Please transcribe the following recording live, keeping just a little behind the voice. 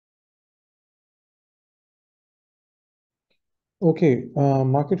Okay.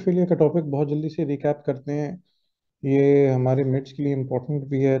 Market failure का topic बहुत जल्दी से रिकैप करते हैं। ये हमारे मिड्स के लिए इम्पोर्टेंट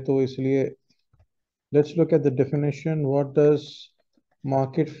भी है, तो इसलिए let's look at the definition. What does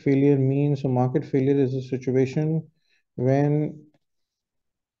market failure mean? So market failure is a situation when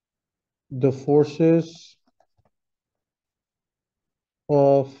the forces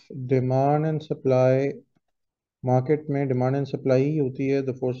of demand and supply, market में demand and supply ही होती है,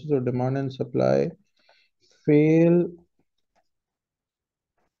 the forces of demand and supply fail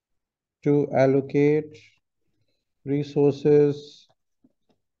to allocate resources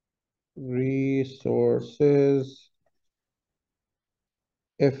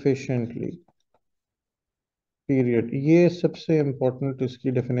efficiently, period। ये सबसे important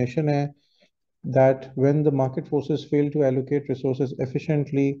इसकी definition है, that when the market forces fail to allocate resources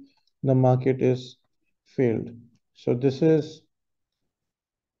efficiently, the market is failed. So this is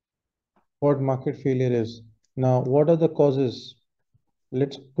what market failure is. Now, what are the causes?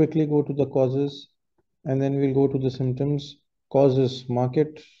 Let's quickly go to the causes and then we'll go to the symptoms. Causes,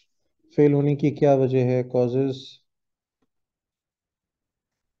 market fail होने की क्या वजह है? Causes,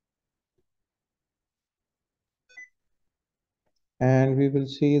 and we will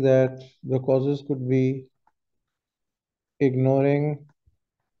see that the causes could be ignoring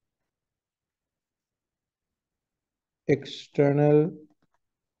external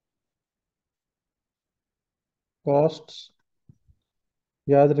costs।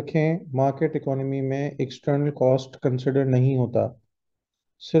 याद रखें, market economy में external cost consider नहीं होता,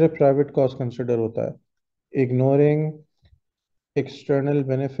 सिर्फ प्राइवेट कॉस्ट कंसिडर होता है। इग्नोरिंग एक्सटर्नल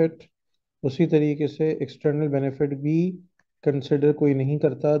बेनिफिट, उसी तरीके से एक्सटर्नल बेनिफिट भी कंसिडर कोई नहीं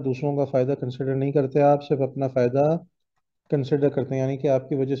करता, दूसरों का फ़ायदा कंसिडर नहीं करते, आप सिर्फ अपना फ़ायदा कंसिडर करते हैं। यानी कि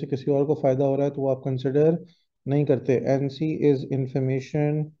आपकी वजह से किसी और को फ़ायदा हो रहा है तो वो आप कंसिडर नहीं करते। N C is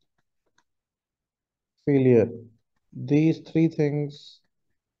information failure. These three things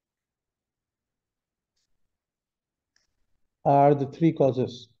are the three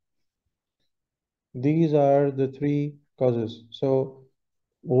causes. These are the three causes. So,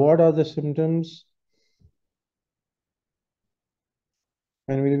 what are the symptoms?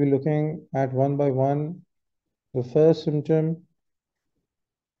 And we'll be looking at one by one. The first symptom,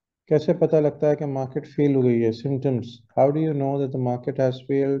 कैसे पता लगता है कि market fail हो गई है? Symptoms. How do you know that the market has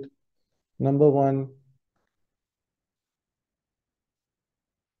failed? Number one,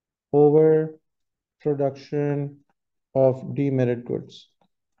 overproduction of demerit goods.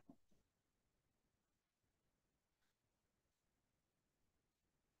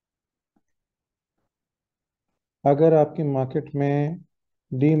 अगर आपकी मार्केट में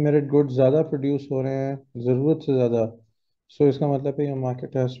डीमेरिट गुड्स ज़्यादा प्रोड्यूस हो रहे हैं ज़रूरत से ज़्यादा, सो इसका मतलब है your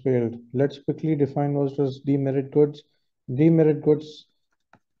market has failed. Let's quickly define what is demerit goods. Demerit goods,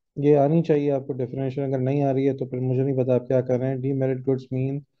 ये आनी चाहिए आपको डेफिनेशन, अगर नहीं आ रही है तो फिर मुझे नहीं पता आप क्या कर रहे हैं। Demerit goods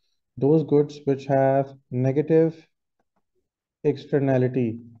mean those goods which have negative externality,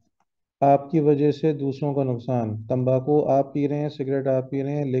 आपकी वजह से दूसरों का नुकसान। तंबाकू आप पी रहे हैं, सिगरेट आप पी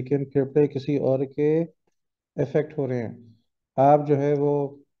रहे हैं, लेकिन फेफड़े किसी और के इफेक्ट हो रहे हैं। आप जो है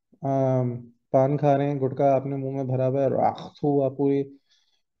वो पान खा रहे हैं, गुटखा आपने मुंह में भरा हुआ है और आख थू आप पूरी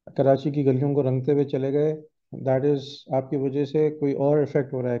कराची की गलियों को रंगते हुए चले गए। दैट इज आपकी वजह से कोई और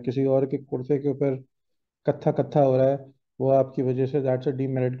इफेक्ट हो रहा है, किसी और के कुर्ते के ऊपर कत्था कत्था हो रहा है, वो आपकी वजह से। That's a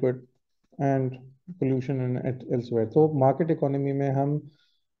demerit good and pollution in elsewhere. तो मार्केट इकोनॉमी में हम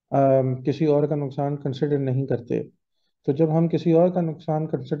किसी और का नुकसान कंसिडर नहीं करते। तो जब हम किसी और का नुकसान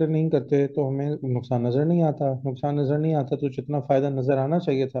कंसिडर नहीं करते तो हमें नुकसान नज़र नहीं आता। नुकसान नज़र नहीं आता तो जितना फ़ायदा नज़र आना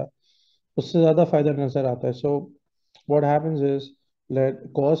चाहिए था उससे ज़्यादा फ़ायदा नज़र आता है। So what happens is, let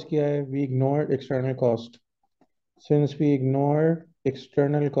cost क्या है? We ignore external cost. Since we ignore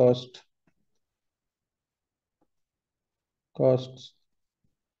external costs,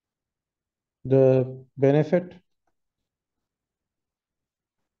 the benefit,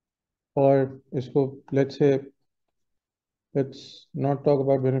 or इसको let's say, let's not talk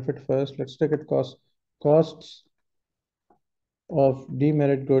about benefit first, let's take it costs of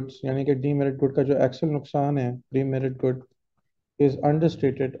demerit goods, यानी कि demerit good का जो actual नुकसान है, demerit good is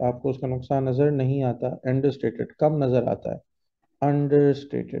understated, आपको उसका नुकसान नज़र नहीं आता। understated, कम नज़र आता है,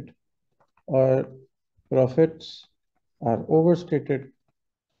 understated। और profits are overstated,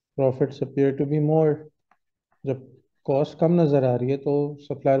 profits appear to be more। जब कॉस्ट कम नज़र आ रही है तो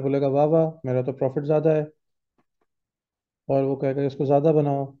सप्लायर बोलेगा वाह वाह मेरा तो प्रॉफिट ज़्यादा है, और वो कहेगा इसको ज़्यादा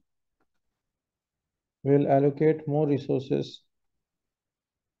बनाओ। will allocate more resources,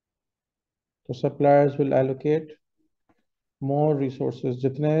 तो suppliers will allocate more resources,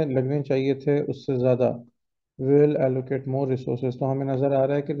 जितने लगने चाहिए थे उससे ज़्यादा। will allocate more resources, तो हमें नज़र आ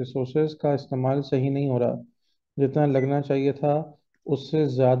रहा है कि रिसोर्सेज का इस्तेमाल सही नहीं हो रहा। जितना लगना चाहिए था उससे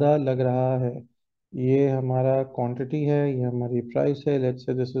ज़्यादा लग रहा है। ये हमारा क्वांटिटी है, ये हमारी प्राइस है। Let's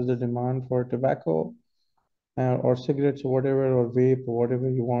say this is the demand for टobacco or cigarettes or whatever, or vape or whatever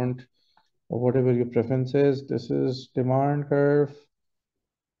you want, or whatever your preference is. This is demand curve,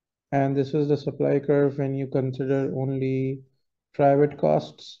 and this is the supply curve when you consider only private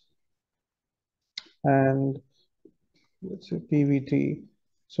costs and let's say PVT.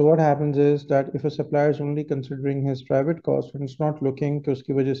 So what happens is that if a supplier is only considering his private cost and it's not looking कि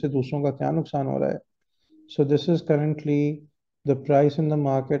उसकी वजह से दूसरों का क्या नुकसान हो रहा है. So this is currently the price in the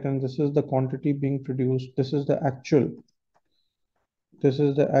market and this is the quantity being produced. This is the actual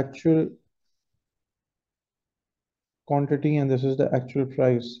quantity and this is the actual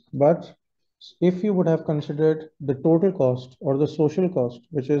price. But if you would have considered the total cost or the social cost,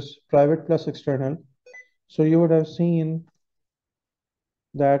 which is private plus external, so you would have seen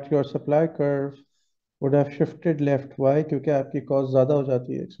that your supply curve would have shifted left. Why? क्योंकि आपकी cost ज़्यादा हो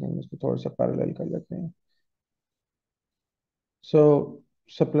जाती है। इसमें इसको थोड़ा सा पैरेलल कर लेते हैं। So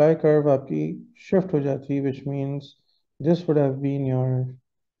supply curve आपकी shift हो जाती है, which means this would have been your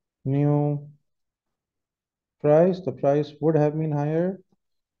new price. The price would have been higher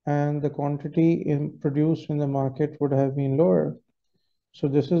and the quantity produced in the market would have been lower. So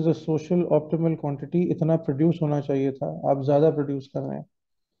this is the social optimal quantity. इतना produce होना चाहिए था, आप ज़्यादा produce कर रहे हैं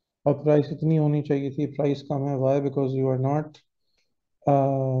और प्राइस इतनी होनी चाहिए थी, प्राइस कम है। Why? Because you are not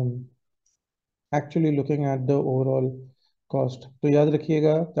actually looking at the overall cost. तो याद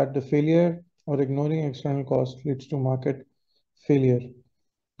रखिएगा that the failure or ignoring external cost leads to market failure.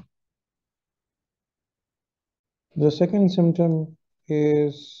 The second symptom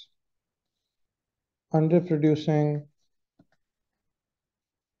is underproducing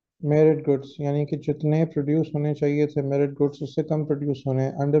merit goods, यानी कि जितने प्रोड्यूस होने चाहिए थे merit goods उससे कम प्रोड्यूस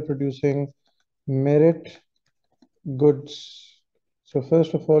होने, underproducing merit goods. So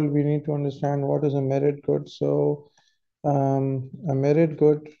first of all, we need to understand what is a merit good. So a merit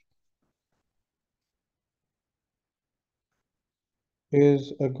good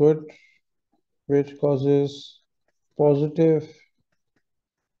is a good which causes positive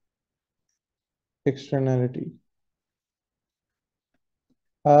externality.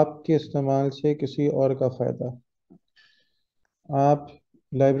 आपके इस्तेमाल से किसी और का फ़ायदा। आप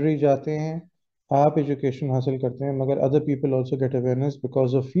लाइब्रेरी जाते हैं, आप एजुकेशन हासिल करते हैं, मगर other people also get awareness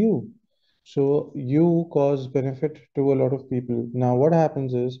because of you. So you cause benefit to a lot of people. Now what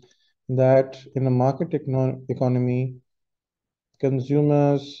happens is that in a market economy,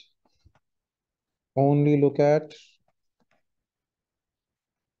 consumers only look at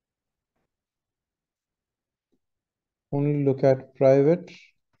private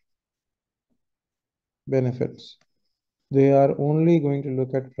benefits. They are only going to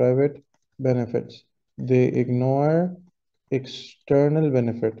look at private benefits. They ignore external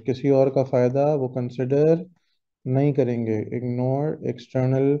benefit. किसी और का फायदा वो consider नहीं करेंगे. Ignore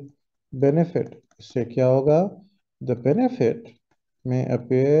external benefit. इससे क्या होगा? The benefit may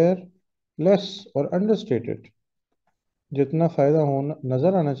appear less or understated. जितना फायदा होना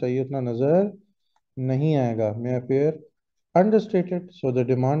नजर आना चाहिए उतना नजर नहीं आएगा. May appear understated. So the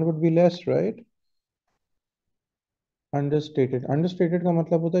demand would be less, right? Understated का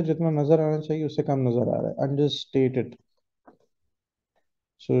मतलब होता है जितना नजर आना चाहिए उससे कम नजर आ रहा है. Understated.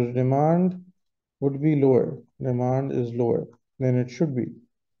 So demand would be lower. Demand is lower than it should be.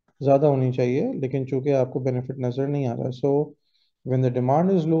 ज्यादा होनी चाहिए लेकिन चूंकि आपको बेनिफिट नजर नहीं आ रहा है. So when the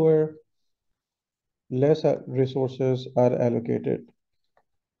demand is lower, less resources are allocated.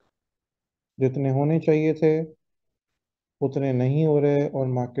 जितने होने चाहिए थे उतने नहीं हो रहे और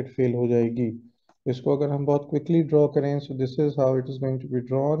मार्केट फेल हो जाएगी. इसको अगर हम बहुत क्विकली ड्रॉ करें, so this is how it is going to be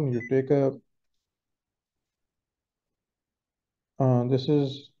drawn. You take a this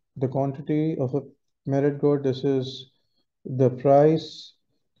is the quantity of a merit good. This is the price.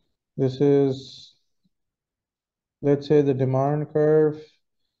 This is, let's say, the demand curve.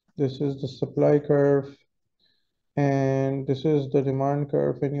 This is the supply curve. And this is the demand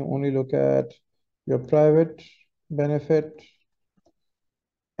curve when you only look at your private benefit.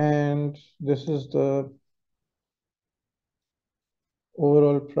 And this is the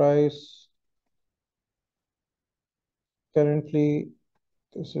overall price. Currently,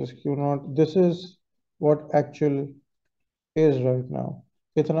 this is Q naught. This is what actual is right now.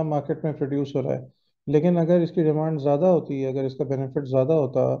 इतना market में produce हो रहा है. लेकिन अगर इसकी demand ज़्यादा होती है, अगर इसका बेनिफिट ज़्यादा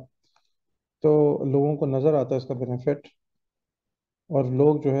होता तो लोगों को नज़र आता है इसका बेनिफिट और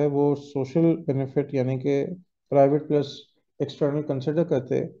लोग जो है वो सोशल बेनिफिट यानी कि प्राइवेट प्लस एक्सटर्नल कंसिडर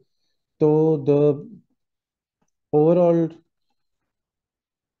करते. तो the overall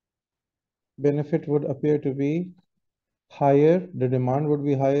benefit would appear to be higher, the demand would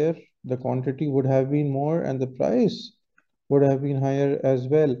be higher, the quantity would have been more, and the price would have been higher as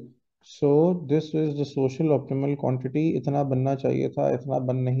well. So this is the social optimal quantity. इतना बनना चाहिए था, इतना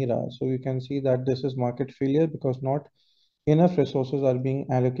बन नहीं रहा. So you can see that this is market failure because not enough resources are being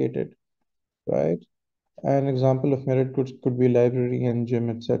allocated, right? An example of merit goods could be library and gym,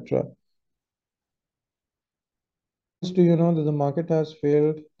 etc. Do you know that the market has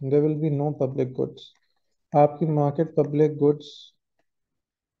failed? There will be no public goods. आपकी market public goods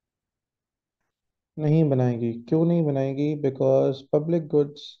नहीं बनाएगी. क्यों नहीं बनाएगी? Because public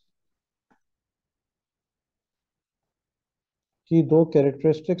goods की दो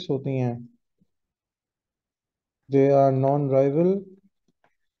characteristics होती हैं. They are non rival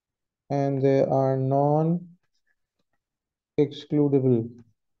and they are non excludable.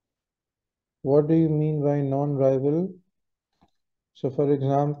 What do you mean by non-rival? So for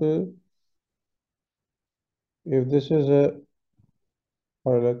example, if this is a,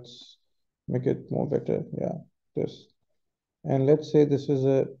 or let's make it more better, yeah, this. And let's say this is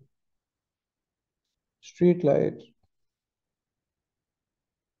a street light,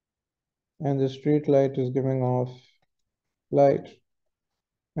 and the street light is giving off light,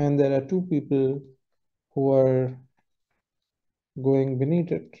 and there are two people who are going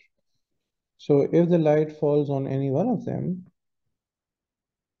beneath it. So if the light falls on any one of them,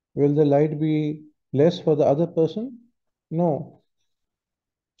 will the light be less for the other person? No.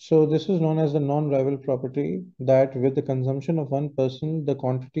 So this is known as the non-rival property, that with the consumption of one person, the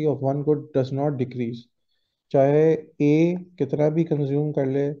quantity of one good does not decrease. चाहे A कितना भी consume कर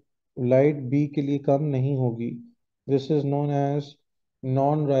ले, light B के लिए कम नहीं होगी. This is known as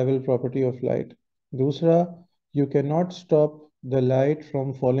non-rival property of light. दूसरा, you cannot stop the light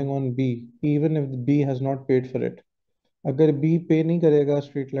from falling on B even if B has not paid for it. अगर बी पे नहीं करेगा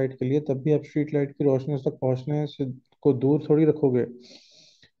स्ट्रीट लाइट के लिए, तब भी आप स्ट्रीट लाइट की रोशनी तक पहुंचने से को दूर थोड़ी रखोगे,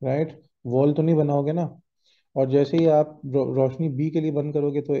 राइट? वॉल तो नहीं बनाओगे ना. और जैसे ही आप रोशनी बी के लिए बंद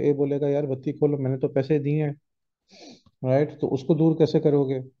करोगे तो ए बोलेगा यार बत्ती खोलो, मैंने तो पैसे दिए हैं, राइट? तो उसको दूर कैसे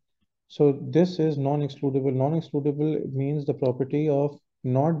करोगे? So this is non-excludable. Non-excludable means the property of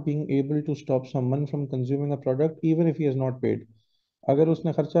not being able to stop someone from consuming a product even if he has not paid. अगर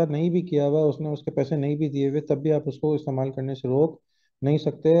उसने खर्चा नहीं भी किया हुआ, उसने उसके पैसे नहीं भी दिए हुए, तब भी आप उसको इस्तेमाल करने से रोक नहीं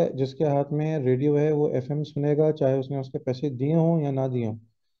सकते. जिसके हाथ में रेडियो है वो एफएम सुनेगा, चाहे उसने उसके पैसे दिए हों या ना दिए हों,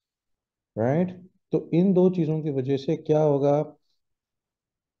 राइट? तो इन दो चीज़ों की वजह से क्या होगा?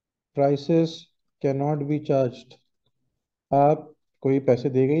 Prices can not be charged. आप कोई पैसे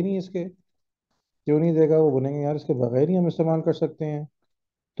देगा ही नहीं इसके. क्यों नहीं देगा? वो बोलेंगे यार इसके बगैर ही हम इस्तेमाल कर सकते हैं.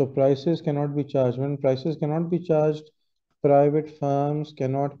 तो prices can not be charge. When prices can not be charge, private firms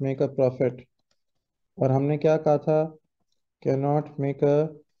can not make a profit. और हमने क्या कहा था? Can not make a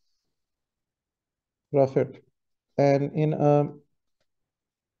profit. And in a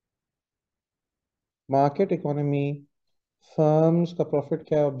market economy, firms का प्रॉफिट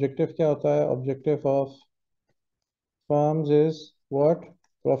क्या है? ऑब्जेक्टिव क्या होता है? Objective of firms is what?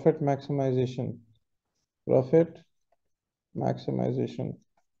 Profit maximisation. Profit maximisation.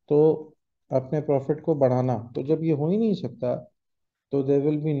 तो अपने प्रॉफिट को बढ़ाना. तो जब ये हो ही नहीं सकता, तो there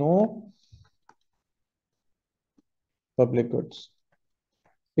will be no public goods.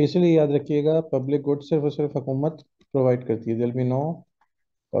 इसलिए याद रखिएगा, पब्लिक गुड्स सिर्फ और सिर्फ हुकूमत प्रोवाइड करती है. There will be no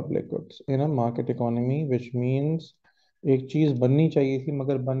public goods in a market economy, which means एक चीज़ बननी चाहिए थी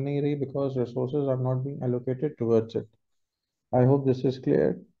मगर बन नहीं रही because resources are not being allocated towards it. I hope this is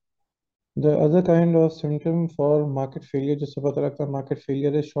clear. The other kind of symptom for market failure, जिससे पता लगता है market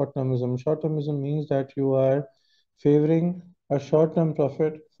failure, is short-termism. Short-termism means that you are favoring a short-term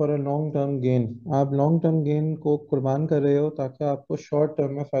profit for a long-term gain. आप long-term gain को कुर्बान कर रहे हो ताकि आपको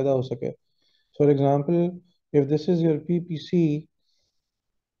short-term में फ़ायदा हो सके. For example, if this is your PPC,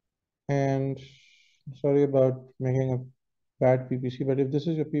 and sorry about making a bad PPC, but if this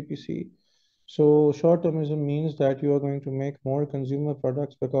is your PPC, so short-termism means that you are going to make more consumer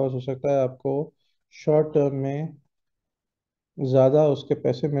products because हो सकता है आपको short term में ज़्यादा उसके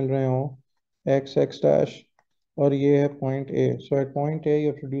पैसे मिल रहे हों, एक्स एक्स डैश, और ये है point A. So eight point A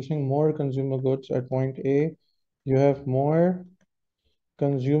you are producing more consumer goods. Eight point A you have more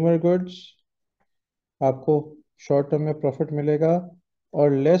consumer goods. आपको शॉर्ट टर्म में प्रॉफिट मिलेगा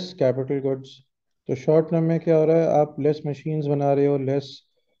और लेस कैपिटल गुड्स. तो शॉर्ट टर्म में क्या हो रहा है? आप लेस मशीन्स बना रहे हो, लेस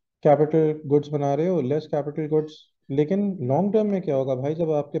कैपिटल गुड्स बना रहे हो, लेस कैपिटल गुड्स. लेकिन लॉन्ग टर्म में क्या होगा भाई?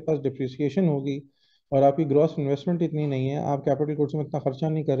 जब आपके पास डिप्रिसिएशन होगी और आपकी ग्रॉस इन्वेस्टमेंट इतनी नहीं है, आप कैपिटल गुड्स में इतना खर्चा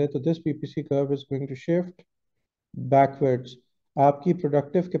नहीं कर रहे, तो this PPC curve is going to shift backwards. आपकी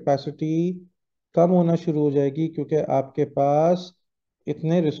प्रोडक्टिव कैपेसिटी कम होना शुरू हो जाएगी क्योंकि आपके पास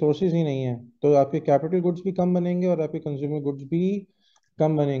इतने रिसोर्सेज ही नहीं है, तो आपके कैपिटल गुड्स भी कम बनेंगे और आपके कंज्यूमर गुड्स भी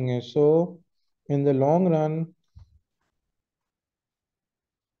कम बनेंगे। सो in the long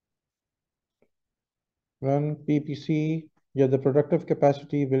run PPC या the productive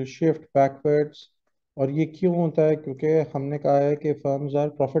capacity will shift backwards. और ये क्यों होता है? क्योंकि हमने कहा है कि firms are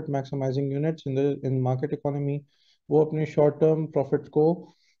profit maximising units in market economy. वो अपने शॉर्ट टर्म प्रॉफिट को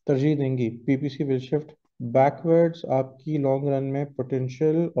तरजीह देंगी। पीपीसी विल शिफ्ट बैकवर्ड्स, आपकी लॉन्ग रन में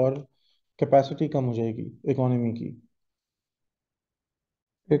पोटेंशियल और कैपेसिटी कम हो जाएगी इकोनॉमी की।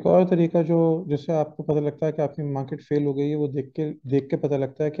 एक और तरीका जो जिससे आपको पता लगता है कि आपकी मार्केट फेल हो गई है, वो देख के पता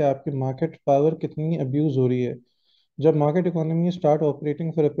लगता है कि आपकी मार्केट पावर कितनी अब्यूज हो रही है। जब market economy start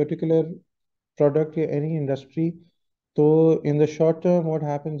operating for a particular product या एनी इंडस्ट्री, तो in the short term what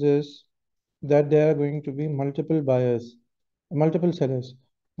happens is that there are going to be multiple buyers, multiple sellers।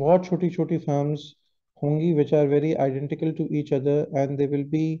 बहुत छोटी छोटी फर्म्स होंगी which are very identical to each other, and they will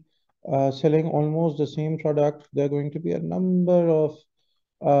be selling almost the same product. There are going to be a number of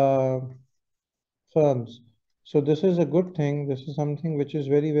uh, firms. So this is a good thing. This is something which is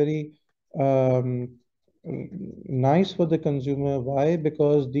very, very nice for the consumer. Why?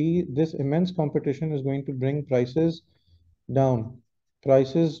 Because this immense competition is going to bring prices down.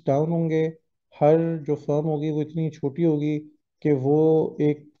 Prices down होंगे। हर जो firm होगी वो इतनी छोटी होगी कि वो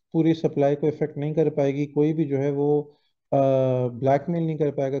एक पूरी सप्लाई को इफेक्ट नहीं कर पाएगी। कोई भी जो है वो ब्लैकमेल नहीं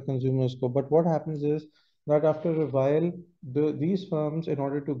कर पाएगा कंज्यूमर्स को। But what happens is that after a while these firms in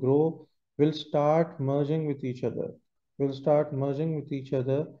order to grow will start merging with each other, will start merging with each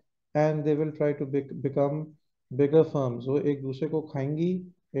other, and they will try to become bigger firms। वो एक दूसरे को खाएंगी,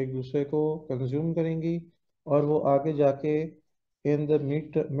 एक दूसरे को consume करेंगी, और वो आगे जाके in the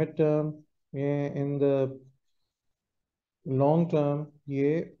mid term, ये in the long term,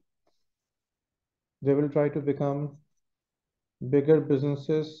 ये they will try to become bigger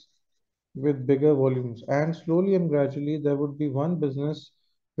businesses with bigger volumes, and slowly and gradually there would be one business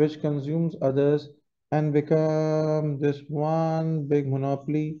which consumes others and become this one big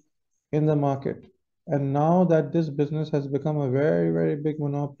monopoly in the market. And now that this business has become a very, very big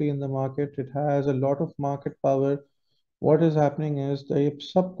monopoly in the market, it has a lot of market power. What is happening is that ये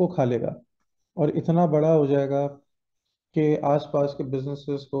सबको खा लेगा और इतना बड़ा हो जाएगा कि आसपास के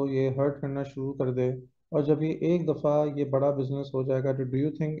बिजनेसेस को ये हर्ट करना शुरू कर दे। और जब ये एक दफ़ा ये बड़ा बिजनेस हो जाएगा, तो do you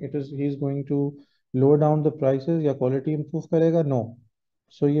think it is he is going to low down the prices या क्वालिटी इंप्रूव करेगा? नो।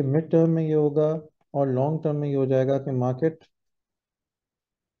 सो ये मिड टर्म में ये होगा, और लॉन्ग टर्म में ये हो जाएगा कि मार्केट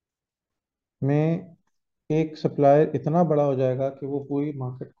में एक सप्लायर इतना बड़ा हो जाएगा कि वो पूरी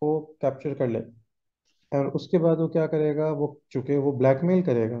मार्केट को कैप्चर कर ले। और उसके बाद वो क्या करेगा? वो चूंकि वो ब्लैकमेल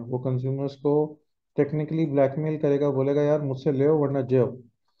करेगा, वो कंज्यूमर्स को टेक्निकली ब्लैकमेल करेगा, बोलेगा यार मुझसे ले वरना जाओ।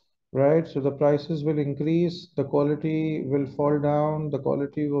 Right? So the prices will increase, the quality will fall down, the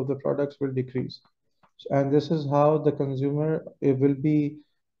quality of the products will decrease. And this is how the consumer will be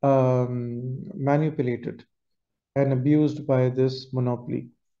manipulated and abused by this monopoly,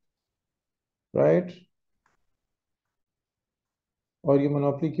 right? और ये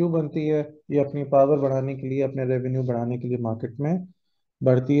monopoly क्यों बनती है? ये अपनी power बढ़ाने के लिए, अपने रेवेन्यू बढ़ाने के लिए मार्केट में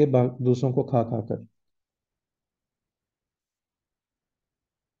बढ़ती है, दूसरों को खा खा कर।